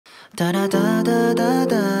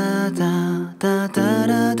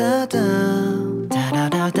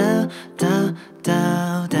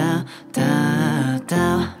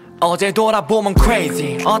어제 돌아보면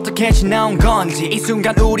crazy 어떻게 지나온 건지 이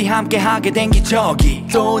순간 우리 함께 하게 된 기적이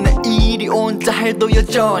또 내일이 온다 해도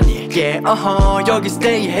여전히 yeah 여기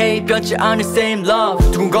stay hey 변치 않을 same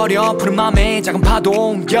love 두근거려 푸른 맘에 작은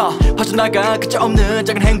파동 yeah 퍼져나가 끝이 없는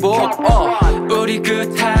작은 행복 우리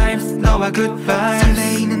good times 너와 good vibes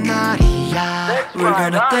설레이는 날이야 We're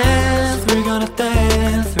gonna dance we're gonna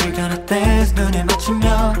dance we're gonna dance 눈을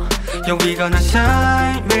맞추며 Yeah we gonna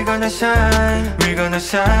shine we gonna shine we gonna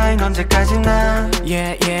shine 언제까지나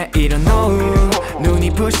Yeah yeah 이런 오후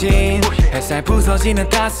눈이 부신 햇살 부서지는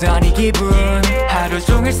따스한 이 기분 하루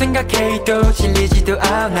종일 생각해도 질리지도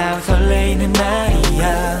않아 설레이는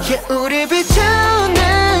날이야 Yeah 우리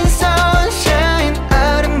비추는 sunshine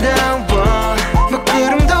아름다워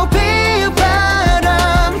먹구름도 피우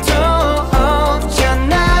바람도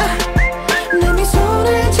없잖아 내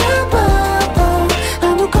미소를 잡아봐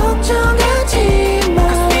아무 걱정하지 마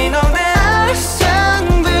Cause we know that our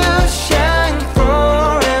sun will shine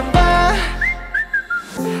forever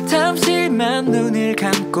잠시만 눈을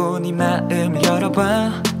감고 네 마음을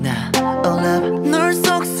열어봐 나 all up 널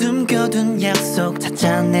속 숨겨둔 약속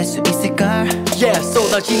찾아낼 수 있을걸 Yeah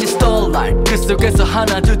쏟아지는 starlight 그 속에서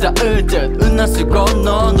하나 둘 다 으듯 은하수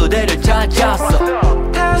건너 노래를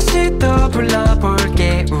찾았어 다시 또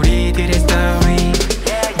불러볼게 우리들의 story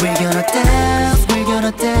We're gonna dance we're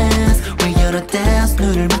gonna dance we're gonna dance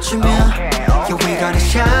눈을 맞추며 Yeah we gonna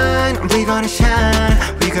shine we gonna shine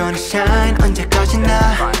we gonna shine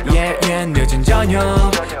언제까지나 Yeah yeah 늦은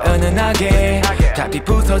저녁 은은하게 달빛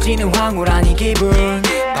부서지는 황홀한 이 기분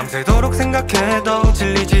밤새도록 생각해도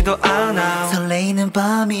질리지도 않아 설레이는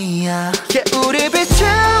밤이야 Yeah 우리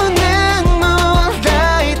비추는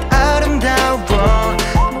moonlight 아름다워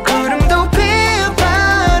구름도 피우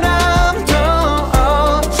바람도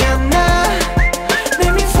없잖아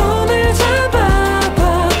내 미소를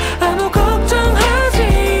잡아봐 아무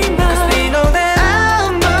걱정하지 마 Cause we know that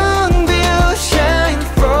our moon will shine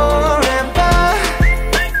forever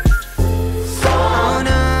Oh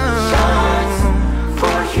no shine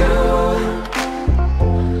for you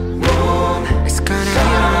Moon is gonna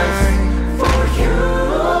shine for you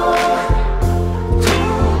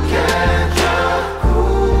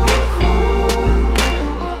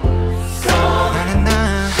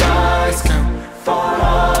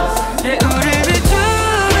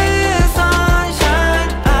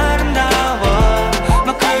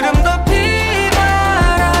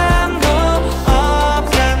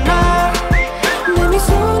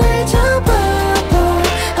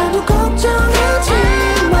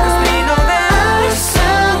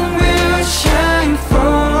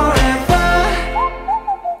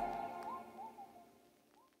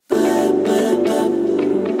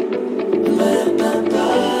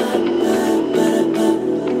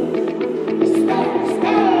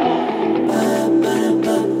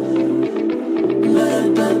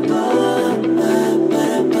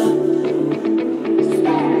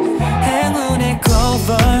행운의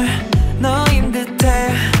cover 너인 듯해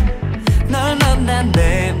널 만난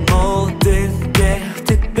내 모든 게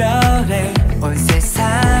특별해 온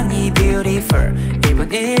세상이 beautiful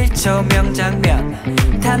 1분 1초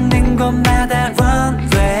명장면 닿는 곳마다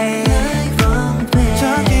runway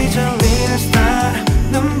저기 저리는 star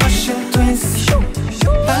눈부신 twins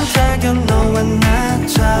반짝여 너와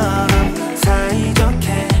나처럼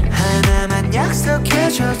사이좋게 하나만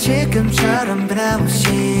약속해줘 지금처럼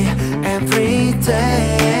변함없이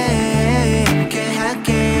everyday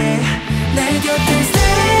함께할게 내 곁에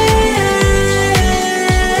stay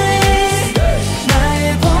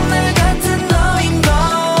나의 봄날 같은 너인걸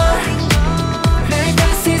내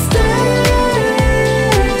곁에 stay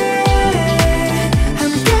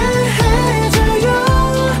함께해줘요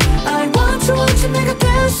I want you 내가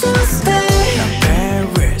돼서 stay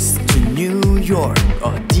Paris to New York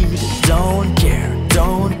어디든 don't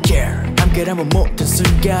care 함께라면 모든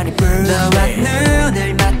순간이 perfect 너와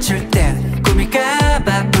눈을 맞출 땐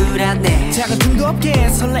꿈일까봐 불안해 작은 틈도 없게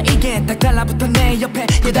설레이게 딱 달라붙어 내 옆에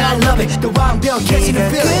Yeah I love it 또 완벽해지는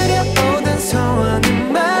feeling 그려오는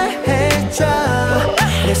소원을 말해줘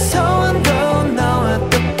내 소원도 너와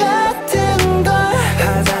똑같은 걸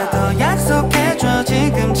하자 더 약속해줘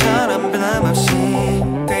지금처럼 변함없이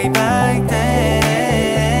day by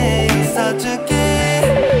day 있어줄게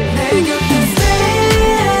내 곁에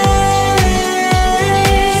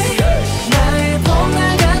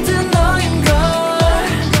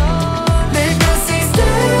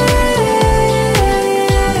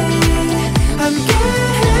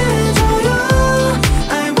함께해줘요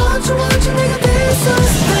I want you 내가 돼서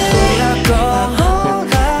stay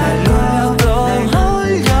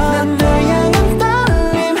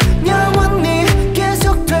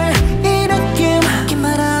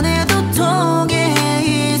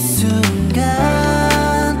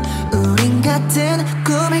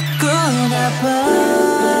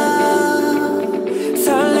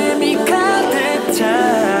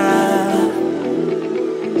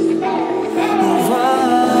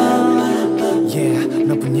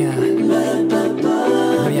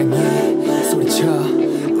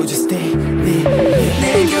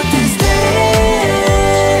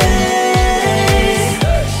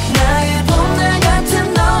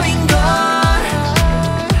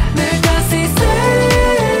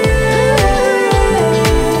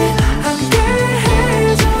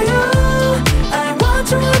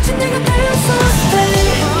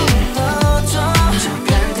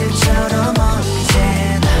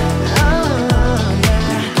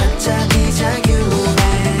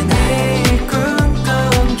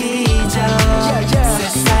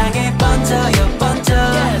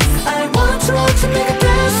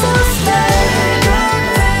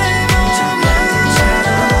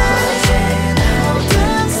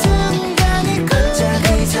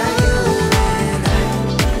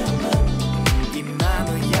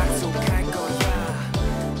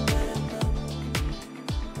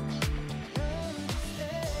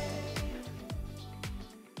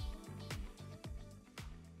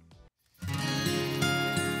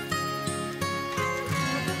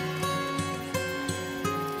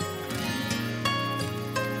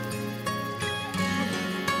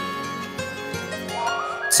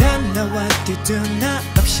나와 뒤둔 나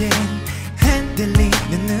없이 흔들리는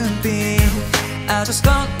눈빛 I just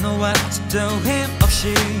don't know what to do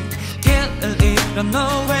힘없이 길을 잃어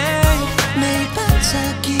no way 매일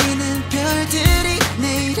반짝이는 별들이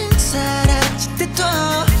내일은 사라질 때도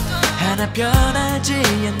하나 변하지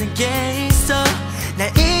않는 게 있어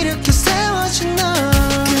날 일으켜 세워준 너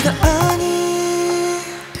그거 아니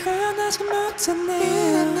표현하지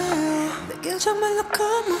못하네 내게 정말로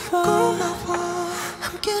고마워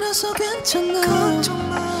함께라서 괜찮아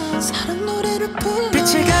사랑 노래를 불러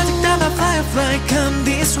빛을 가득 담아 Firefly come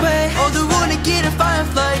this way 어두운 길을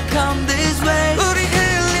Firefly come this way 우리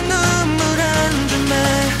흘린 눈물 한 줌에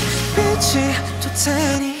빛이 될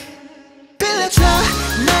테니 빌려줘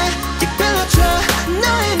내게 빌려줘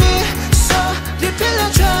나의 미소를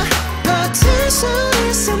빌려줘 버틸 수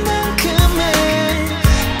있을 만큼의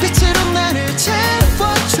빛으로 나를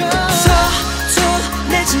채워줘 서툰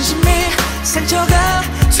내 진심이 상처가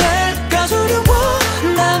될까 두려워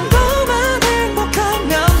난 너만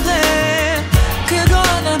행복하면 돼 그거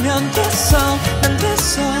하나면 됐어 난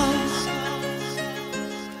됐어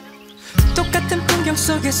똑같은 풍경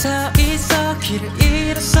속에 서 있어 길을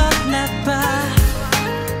잃었었나 봐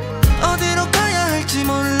어디로 가야 할지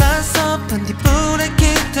몰라서 반딧불에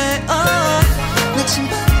기대어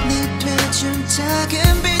나침반이 돼준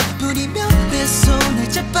작은 빛뿐이며 내 손을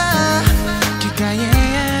잡아 길가에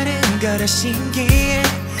아른거려 신기해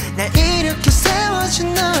날 일으켜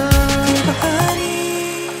세워준 너 그거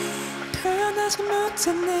아니 표현하지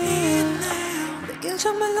못하네 내게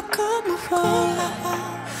정말로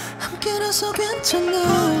고마워 함께라서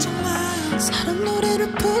괜찮아 사랑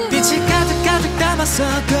노래를 불러 빛을 가득 담아서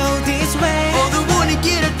go this way 어두운 이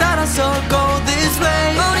길을 따라서 go this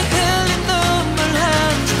way 우리 흘린 눈물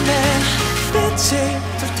한 줌에 빛이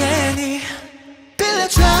될 테니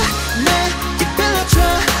빌려줘 내게 빌려줘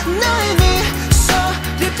나의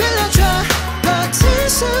미소를 빌려줘 버틸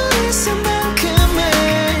수 있을 만큼의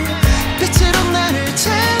빛으로 나를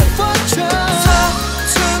채워줘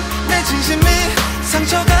서툰 내 진심이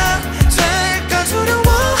상처가 될까 두려워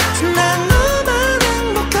난 너만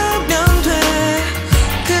행복하면 돼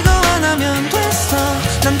그거 하나면 됐어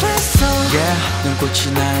난 됐어 yeah,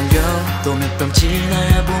 눈꽃이 날려 또 몇 번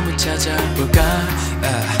지나야 봄을 찾아볼까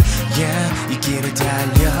yeah, 이 길을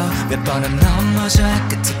달려 몇 번은 넘어져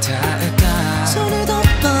끝에 닿을까 손을 더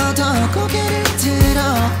뻗어 고개를 들어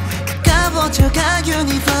가까워져가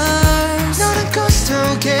universe 너란 꽃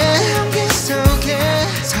속에 연기 속에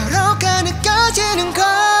서로가 느껴지는 걸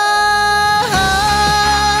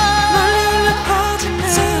멀리 울려 퍼지는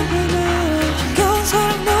흥겨운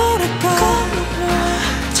사랑 노래가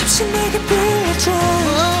잠시 내게 빌려줘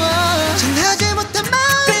전하지 못한 말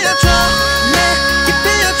빌려줘 내게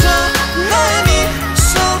빌려줘 너의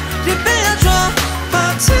미소를 빌려줘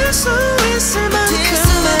버틸 수 있을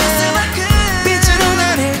만큼의 빛으로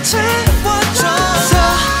나를 채워줘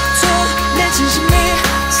서툰 내 진심이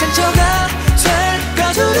상처가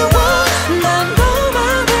될까 두려워 난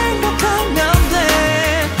너만 행복하면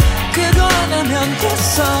돼 그거 하나면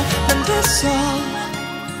됐어 난 됐어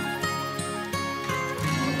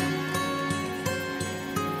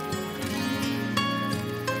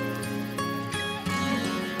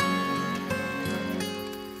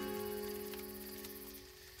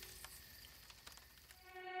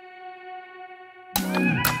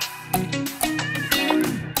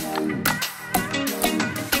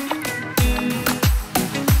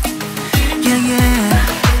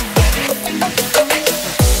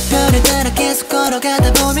별을 따라 계속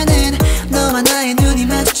걸어가다 보면은 너와 나의 눈이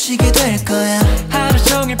마주치게 될 거야 하루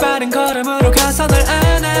종일 빠른 걸음으로 가서 널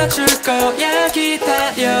안아줄 거야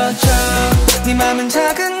기다려줘 네 맘은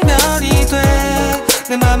작은 별이 돼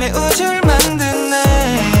내 맘에 우주를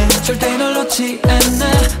만드네 절대 널 놓지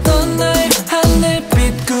않아 넌 나의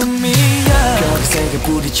하늘빛 꿈이야 별이 세게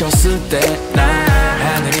부딪혔을 때 나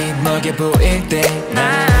하늘이 멀게 보일 때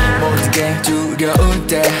나 모든 게 두려울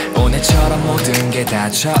때 오늘처럼 모든 게 다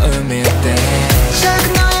처음일 때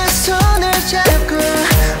작은 너의 손을 잡고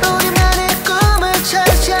우리만의 꿈을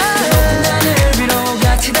찾아 나를 위로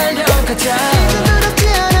같이 달려가자 그렇게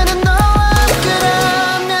하려는 너와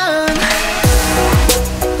그러면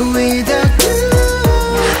Without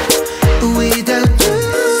you Without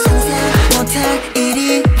you 상상 못할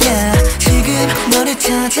일이야 지금 너를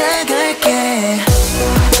찾아갈게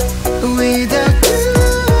Without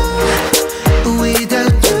you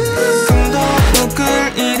Without you 꿈도 못 꿀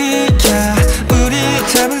일이야 우리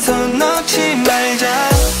잡은 손 놓지 말자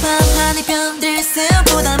밤하늘 별들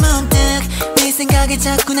새보다 문득 네 생각에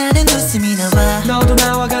자꾸 나는 웃음이 나와. 너도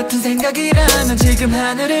나와 같은 생각이라면 지금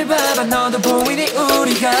하늘을 봐봐. 너도 보이니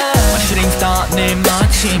우리가 Shooting star 내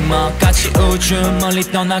마지막 같이 우주 멀리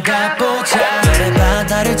떠나가보자. 그래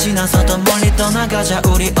바다를 지나서 더 멀리 떠나가자.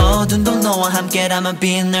 우리 어두운 동너와 함께라면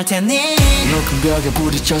빛날 테니. 높은 벽에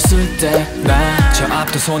부딪혔을 때 나 저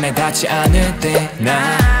앞도 손에 닿지 않을 때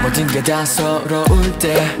나 모든 게 다 서러울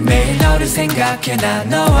때 매일 너를 생각해 나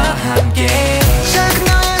너와 함께. 작은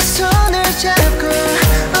너의 손을 잡고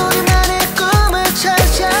우리만의 꿈을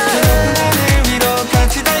찾아. 하늘 위로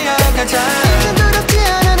같이 달려가자. 이젠 두렵지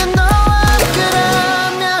않은 너와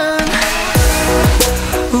함께라면.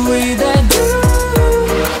 Without you,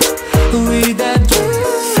 without you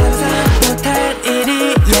상상 못할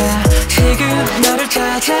일이야. 지금 너를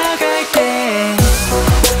찾아갈게.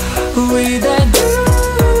 Without you,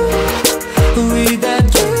 without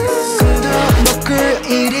you 꿈도 못 꿀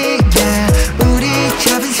일이야. 우리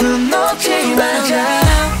잡은 손 놓지 말자.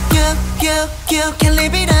 You can't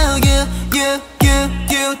live it out.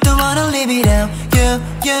 You don't wanna live it out.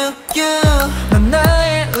 You 넌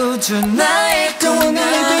나의 우주 나의 don't wanna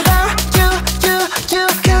live 동안. it out. You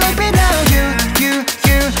can't live it out.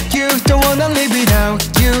 You don't wanna live it out.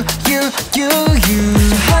 You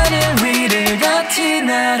하늘 위를 같이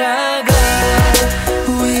날아가.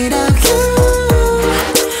 Without you,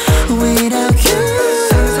 without you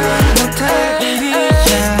상상 못할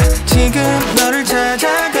일이야. 지금 너를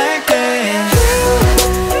찾아갈게.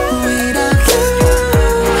 Without you,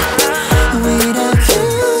 without you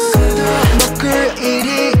꿈도 못 꿀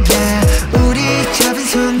일이야. 우리 잡은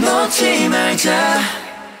손 놓지 말자.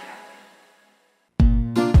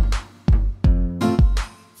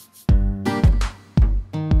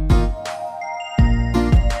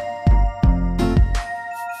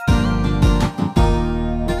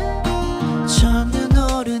 처음는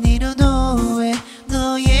어른이라도 왜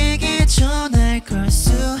너에게 전할 걸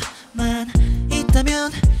수만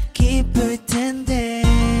있다면 기쁠 텐데.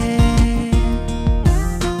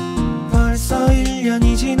 벌써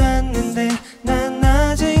 1년이 지났는데 난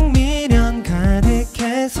아직 미련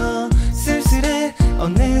가득해서 쓸쓸해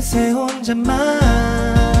어느새 혼자만.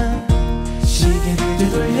 시계를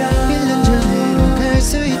되돌려 1년 전으로 갈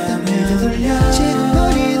수 있다면 지금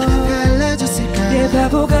우린 달라졌을까. 얘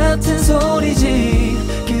바보 같은 소리지.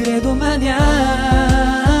 그래도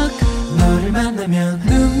만약 너를 만나면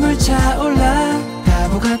눈물 차올라.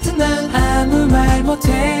 바보 같은 난 아무 말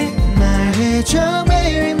못해. 말해줘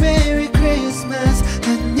Merry Merry Christmas.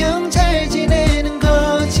 안녕 잘 지내는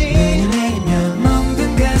거지. 눈이 내리면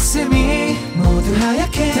멍든 가슴이 모두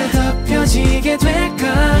하얗게 다 덮여지게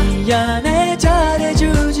될까. 미안해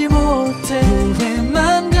잘해주지 못해.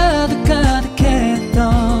 후회만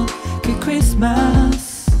가득했던 그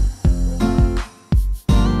크리스마스.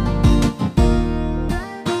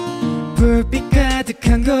 불빛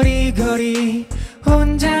가득한 거리거리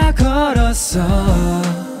혼자 걸었어.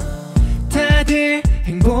 다들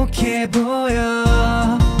행복해 보여.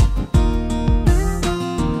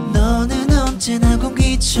 너는 언제나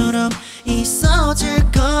공기처럼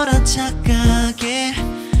있어줄 거란 착각에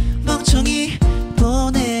멍청이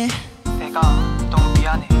보내. 내가 너무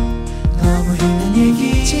미안해. 너무 힘든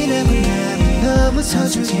얘기 지나고 나면 너무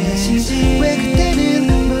소중해지지. 왜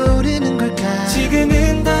그때는 모르는 걸까.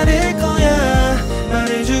 지금은 다를 거야.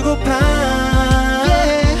 말해주고파.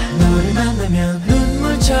 너를 만나면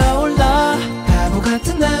눈물 차올라. 바보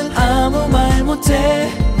같은 난 아무 말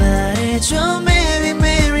못해. 말해줘 Merry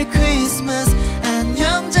Merry Christmas.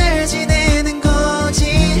 안녕 잘 지내는 거지.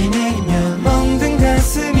 눈이 내리면 멍든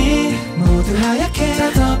가슴이 모두 하얗게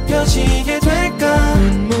다 덮여지게 될까.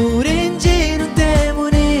 눈물인지 눈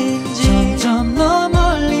때문인지 점점 더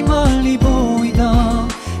멀리 보이던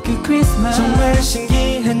그 크리스마스. 정말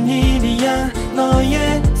신기한 일이야.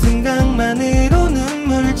 너의 생각만으로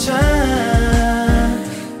눈물 차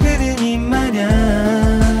흐르니 말야.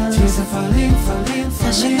 Tears are falling, falling,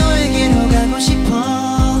 다시 falling. 너에게로 가고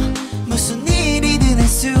싶어. 무슨 일이든 할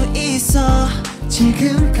수 있어.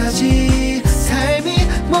 지금까지 삶이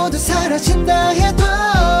모두 사라진다 해도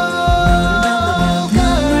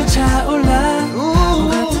눈물 차올라. 바보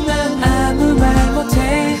같은 난 아무 말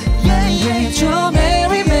못해. 말해줘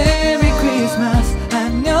Merry Merry Christmas.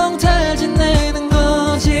 안녕 잘 지내는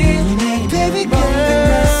거지. Baby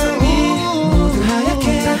멍든 가슴이 girl 모두 하얗게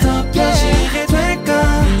다 덮여지게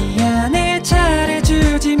될까. 미안해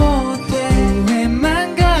잘해주지 못해.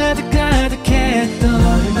 후회만 가득했던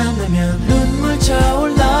너를 만나면 눈물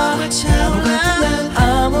차올라. 바보 같은 난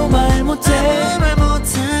아무 말 못해. 아무 말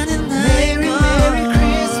못하는 Merry 나이고. Merry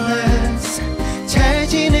Christmas. 잘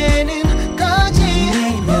지내는 거지.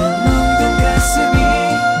 멍든 가슴이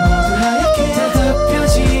모두 하얗게 다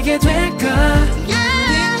덮여지게 될까.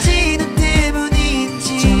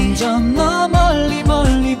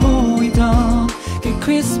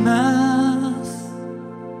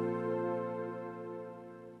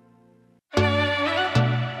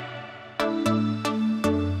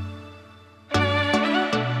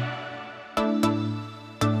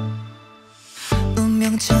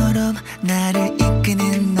 사랑처럼 나를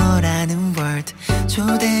이끄는 너라는 word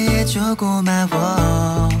초대해줘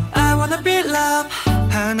고마워. I wanna be love.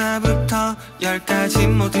 하나부터 열까지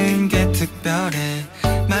모든 게 특별해.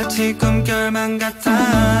 마치 꿈결만 같아.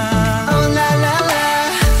 Oh la la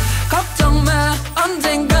la. 걱정 마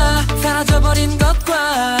언젠가 사라져버린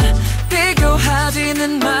것과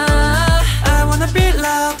비교하지는 마. I wanna be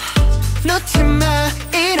love. 놓지 마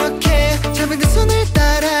이렇게 잡은 내 손을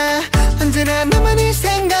따라 언제나 나만을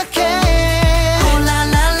생각해. Oh la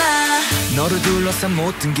la la. 너를 둘러싼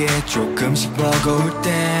모든 게 조금씩 버거울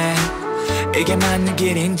때 이게 맞는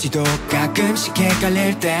길인지도 가끔씩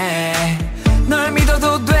헷갈릴 때 널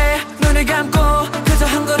믿어도 돼 눈을 감고 그저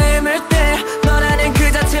한 걸음을 떼 너라는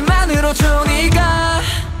그 자체만으로 좋으니까.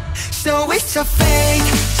 So it's a fate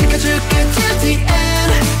지켜줄게 till the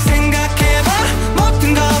end. 생각해봐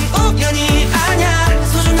모든 건 우연이 아냐.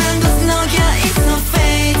 소중한 것은 너야 it's a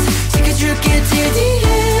fate 지켜줄게 till the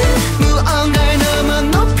end. 무언가를 넘어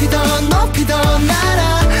높이 더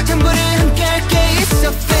날아 전부를 함께 할게 it's a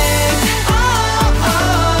fate. Oh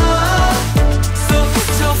oh. So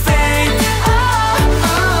it's your fate.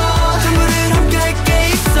 전부를 함께 할게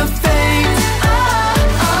it's a fate.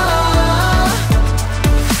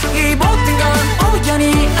 이 모든 건 우연이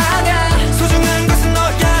아냐. 소중한 것은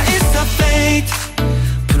너야 it's a fate.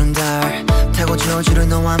 푸른 달 타고 저주를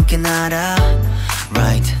너와 함께 날아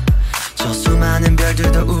right. 저 수많은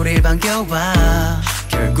별들도 우릴 반겨와.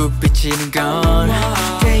 결국 비치는 건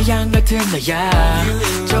태양 같은 너야.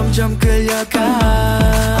 점점 끌려가.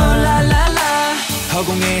 Oh la la la.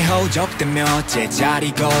 허공에 허접되며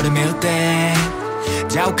제자리 걸음일 때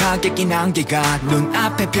자욱하게 낀 안개가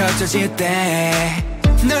눈앞에 펼쳐질 때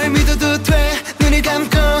널 믿어도 돼 눈을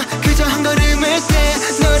감고 그저 한 걸음을 떼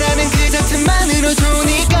너라는 그 자체만으로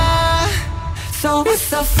좋으니까. So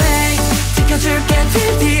it's a fate 지켜줄게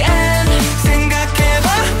till the end. 생각해봐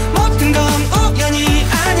모든 건 우연이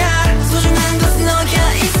아냐. 소중한 것은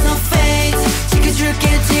너야 it's a fate 지켜줄게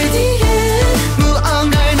till the end.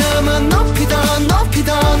 무언가를 넘어 높이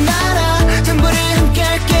더 날아 전부를 함께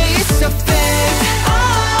할게 it's a fate. Oh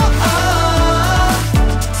oh.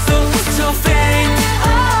 So it's your fate.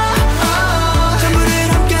 전부를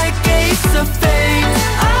함께 할게 it's a fate.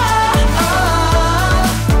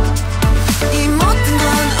 이 모든 건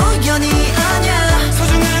우연이 아냐.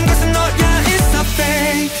 소중한 것은 너야 it's a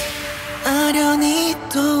fate. 아련히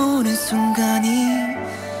떠오른 순간이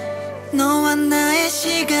너와 나의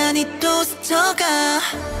시간이 또 스쳐가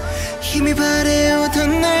힘이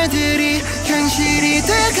바래오던 날들이 현실이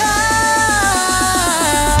돼가.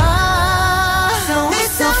 So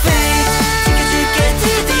it's a fate 지켜줄게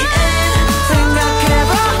till the end.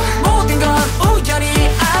 생각해봐 모든 건 우연이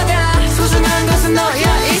아냐. 소중한 것은 너야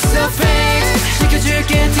it's a fate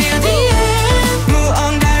지켜줄게 till the end.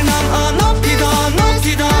 무언가를 넘어 높이 더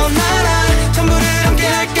날아 전부를 함께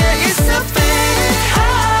할게 it's a fate.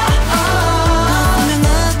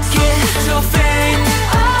 It's your fate.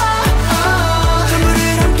 전부를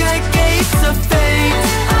함께 할게 it's a fate.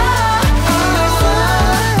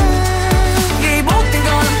 이 모든 건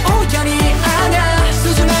우연이 아냐.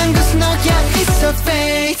 소중한 것은 너야 it's a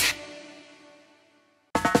fate.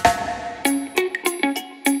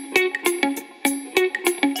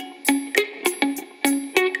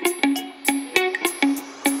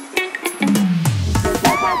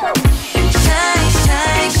 Shy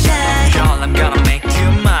shy shy Girl I'm gonna make you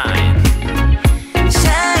mine.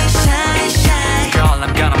 shy shy shy. Girl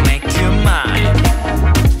I'm gonna make you mine.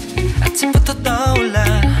 아침부터 떠올라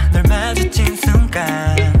널 마주친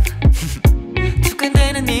순간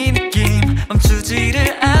두근대는 이 느낌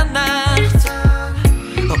멈추지를 않아.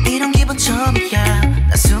 이런 기분 처음이야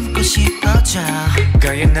나 숨고 싶어져.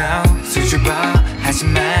 Girl you know 수줍어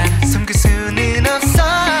하지만 숨길 수는 없어.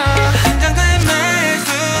 긴장된 매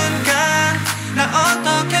순간 나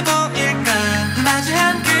어떻게 보일까.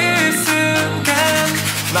 마주한 그 순간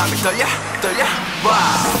마음이 떨려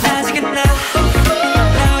wow. 아직은 나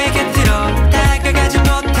너의 곁으로 다가가지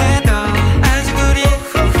못해도 아직 우리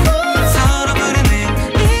서로 부르는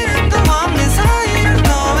이름도 없는 사이를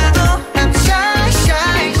더해도 I'm shy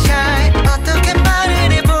shy shy 어떻게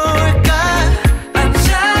말을 해볼까. I'm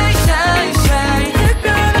shy shy shy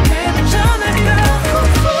특별한 기분 전할까.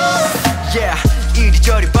 Yeah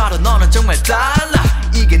이리저리 바로 너는 정말 달라.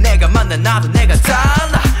 이게 내가 만난 나도 내가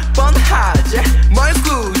달라. 뻔하지 뭘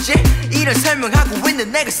굳이 이런 설명하고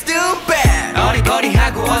있는 내가 stupid.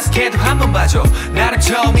 어리버리하고 어색해도 한번 봐줘. 나랑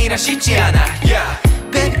처음이라 쉽지 않아. Yeah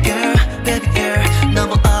Baby girl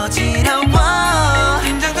너무 어지러워.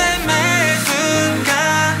 긴장된 매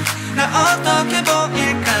순간 나 어떻게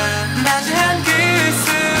보일까. 마주한 그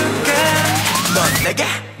순간 넌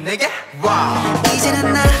내게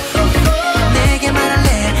이제는 나 내게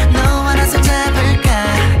말할래 너와 나 손잡을까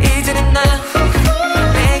이제는 나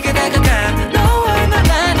내게 다가가 너와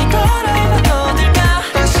나만이 걸어봐도 될까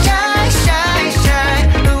더 shine shine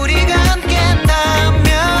shine 우리가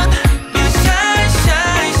함께한다면 You shine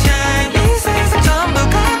shine shine 이 세상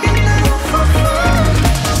전부가 빛나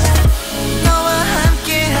너와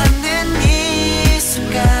함께하는 이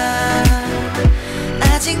순간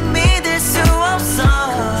아직 믿을 수 없어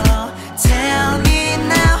Tell me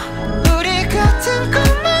now 우리 같은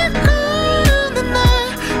꿈을 꾸는 날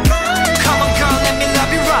Come on girl let me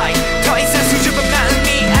love you right 더 이상 수줍은 마음이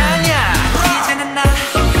아니야 이제는 나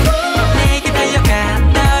내게 달려가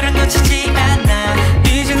너를 놓치지 않아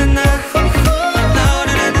이제는 나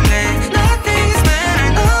너를 안을래 Nothing is better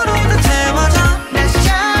너로 다 채워줘 나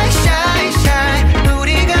shine shine shine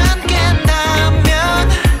우리가 함께한다면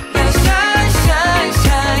나 shine shine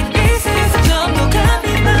shine 이 세상 전부가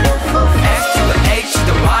빛나 S to the H to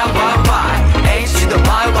the Y Y Y H to the Y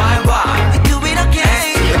Y Y We do it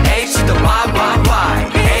again H to the Y Y Y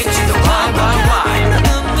H to the Y Y Y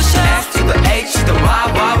S to the H to the Y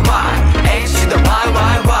Y Y H to the Y Y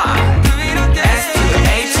Y S to the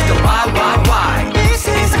H to the Y Y Y 이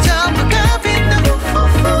세상 전부가 빛나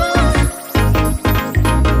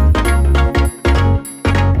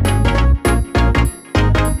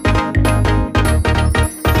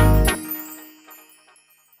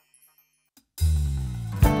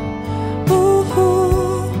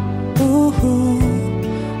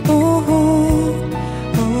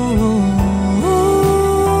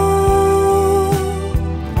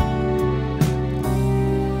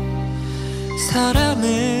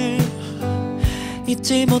사람을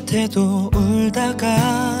잊지 못해도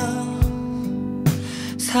울다가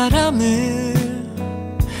사람을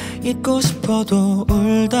잊고 싶어도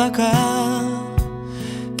울다가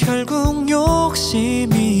결국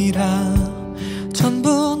욕심이라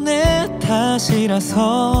전부 내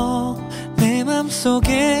탓이라서 내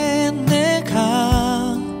맘속에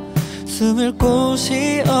내가 숨을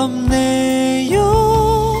곳이 없네요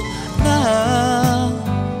나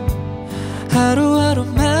하루하루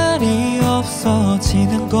말이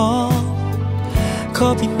없어지는 건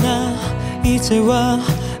겁이 나 이제와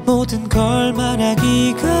모든 걸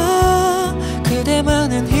말하기가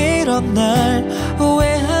그대만은 이런 날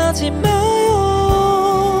오해하지 마요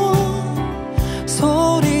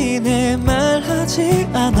소리내 말하지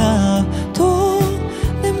않아도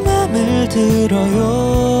내 맘을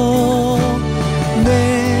들어요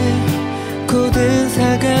내 굳은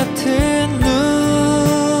살 같은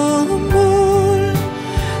눈물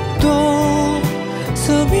또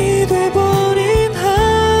숨이 돼버린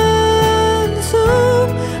한숨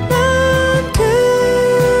난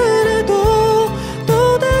그래도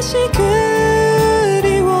또다시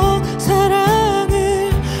그리워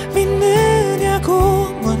사랑을 믿느냐고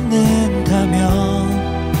묻는다면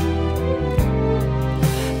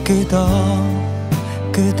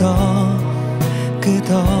끄덕끄덕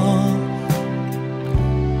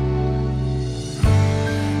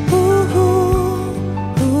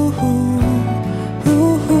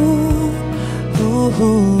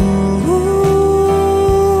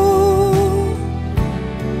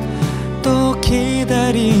또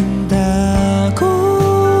기다린다고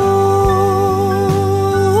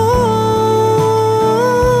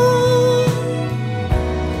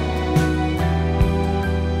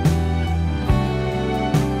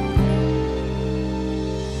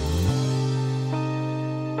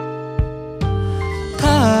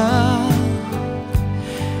다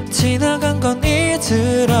지나간 건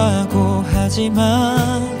잊으라고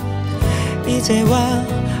하지만 이제와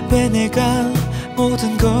왜 내가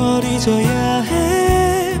모든 걸 잊어야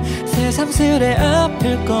해 새삼스레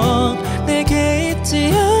아플 건 내게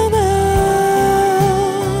있지 않아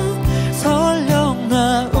설령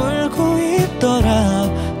나 울고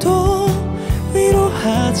있더라도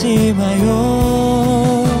위로하지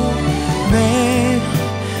마요 내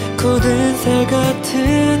굳은 살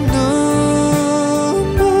같은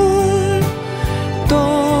눈물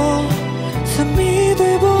또 숨이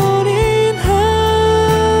돼버린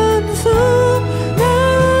한숨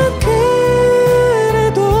난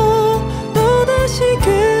그래도 또다시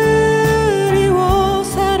그리워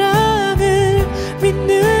사랑을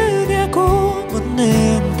믿느냐고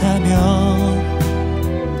묻는다면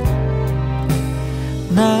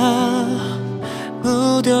나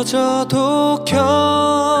무뎌져도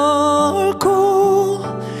결코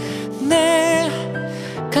내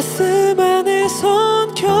가슴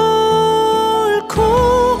안에선 결코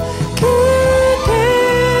그대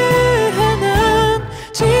하나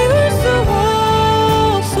지울 수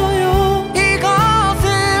없어요 이것을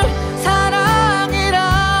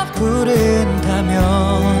사랑이라 부르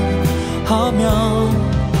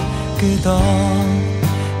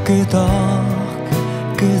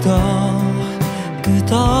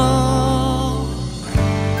걸